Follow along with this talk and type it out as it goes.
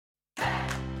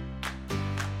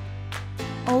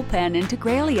Open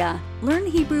Integralia. Learn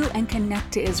Hebrew and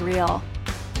connect to Israel.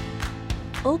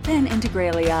 Open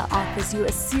Integralia offers you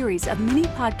a series of mini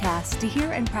podcasts to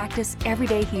hear and practice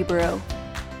everyday Hebrew.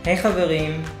 היי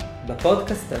חברים,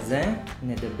 בפודקאסט הזה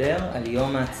נדבר על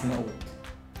יום העצמאות.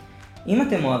 אם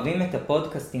אתם אוהבים את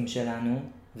הפודקאסטים שלנו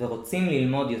ורוצים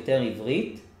ללמוד יותר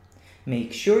עברית,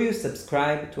 make sure you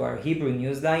subscribe to our Hebrew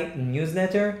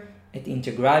newsletter at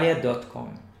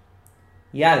integralia.com.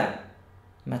 יאללה,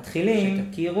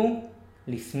 מתחילים. שתכירו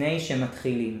לפני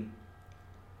שמתחילים.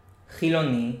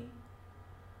 חילוני,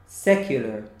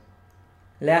 secular,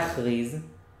 להכריז,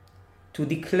 to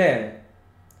declare,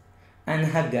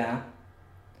 הנהגה,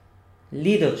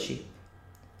 leadership,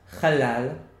 חלל,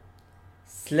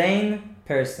 slain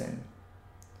person,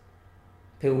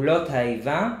 פעולות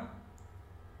האיבה,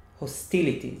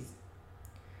 hostilities,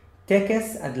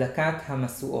 טקס הדלקת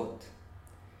המשואות,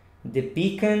 the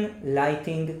beacon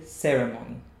lighting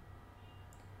ceremony,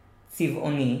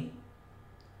 צבעוני,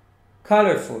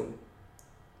 colorful,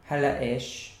 על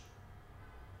האש,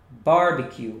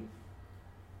 barbecue.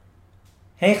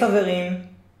 היי חברים,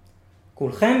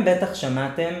 כולכם בטח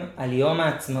שמעתם על יום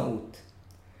העצמאות,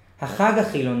 החג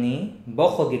החילוני בו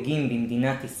חוגגים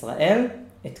במדינת ישראל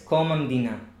את קום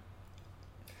המדינה.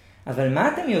 אבל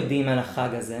מה אתם יודעים על החג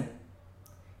הזה?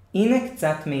 הנה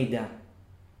קצת מידע.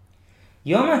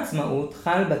 יום העצמאות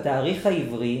חל בתאריך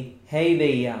העברי ה'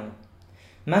 באייר,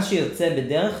 מה שיוצא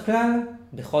בדרך כלל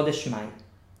בחודש מאי.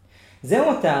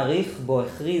 זהו התאריך בו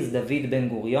הכריז דוד בן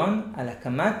גוריון על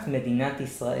הקמת מדינת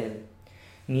ישראל,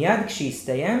 מיד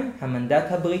כשהסתיים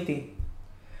המנדט הבריטי.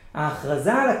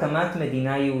 ההכרזה על הקמת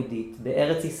מדינה יהודית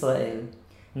בארץ ישראל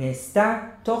נעשתה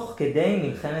תוך כדי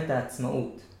מלחמת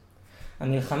העצמאות.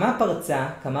 המלחמה פרצה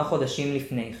כמה חודשים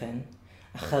לפני כן,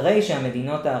 אחרי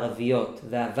שהמדינות הערביות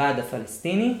והוועד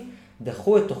הפלסטיני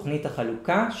דחו את תוכנית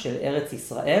החלוקה של ארץ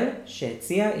ישראל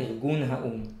שהציע ארגון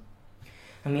האו"ם.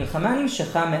 המלחמה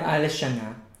נמשכה מעל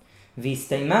לשנה,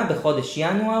 והסתיימה בחודש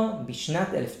ינואר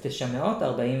בשנת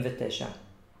 1949.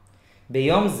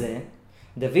 ביום זה,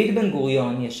 דוד בן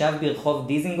גוריון ישב ברחוב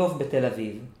דיזינגוף בתל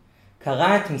אביב,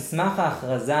 קרא את מסמך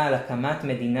ההכרזה על הקמת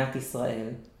מדינת ישראל,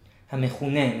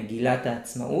 המכונה מגילת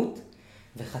העצמאות,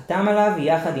 וחתם עליו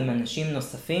יחד עם אנשים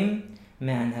נוספים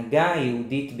מההנהגה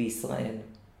היהודית בישראל.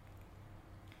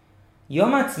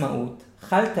 יום העצמאות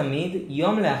חל תמיד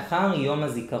יום לאחר יום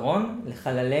הזיכרון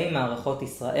לחללי מערכות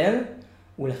ישראל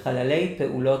ולחללי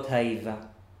פעולות האיבה.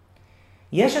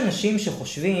 יש אנשים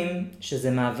שחושבים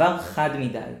שזה מעבר חד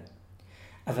מדי,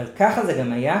 אבל ככה זה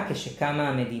גם היה כשקמה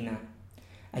המדינה.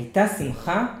 הייתה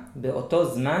שמחה באותו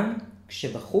זמן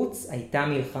כשבחוץ הייתה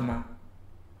מלחמה.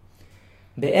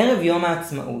 בערב יום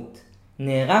העצמאות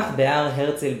נערך בהר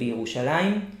הרצל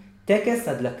בירושלים טקס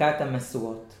הדלקת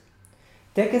המשואות.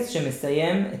 טקס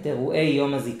שמסיים את אירועי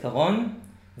יום הזיכרון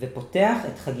ופותח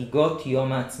את חגיגות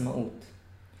יום העצמאות.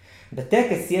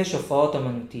 בטקס יש הופעות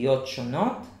אמנותיות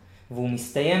שונות, והוא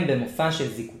מסתיים במופע של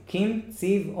זיקוקים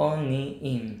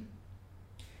צבעוניים.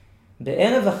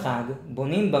 בערב החג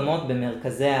בונים במות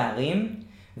במרכזי הערים,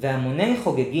 והמוני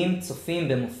חוגגים צופים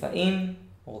במופעים,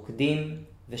 רוקדים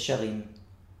ושרים.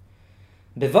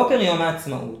 בבוקר יום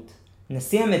העצמאות,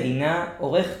 נשיא המדינה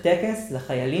עורך טקס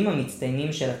לחיילים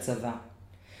המצטיינים של הצבא,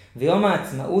 ויום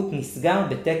העצמאות נסגר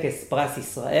בטקס פרס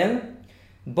ישראל,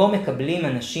 בו מקבלים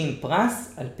אנשים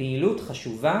פרס על פעילות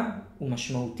חשובה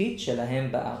ומשמעותית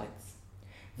שלהם בארץ.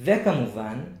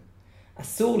 וכמובן,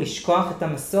 אסור לשכוח את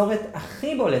המסורת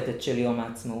הכי בולטת של יום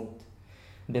העצמאות.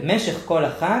 במשך כל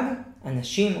החג,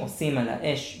 אנשים עושים על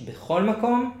האש בכל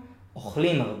מקום,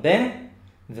 אוכלים הרבה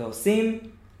ועושים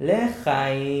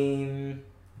לחיים.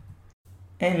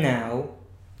 And now,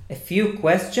 a few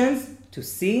questions to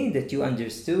see that you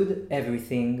understood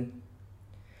everything.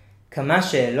 כמה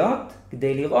שאלות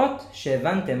כדי לראות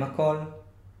שהבנתם הכל.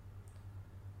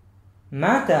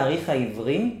 מה התאריך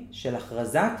העברי של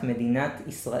הכרזת מדינת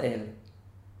ישראל?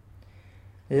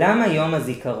 למה יום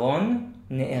הזיכרון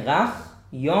נערך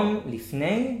יום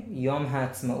לפני יום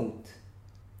העצמאות?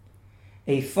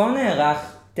 איפה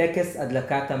נערך טקס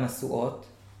הדלקת המשואות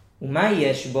ומה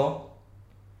יש בו?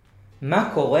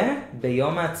 מה קורה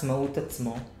ביום העצמאות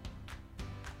עצמו?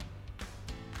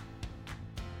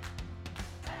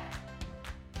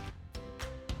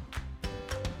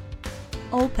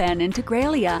 Open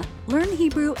Integralia. Learn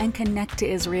Hebrew and connect to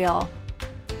Israel.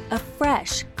 A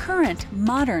fresh, current,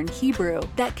 modern Hebrew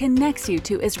that connects you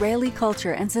to Israeli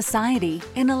culture and society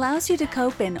and allows you to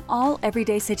cope in all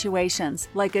everyday situations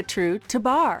like a true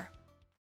tabar.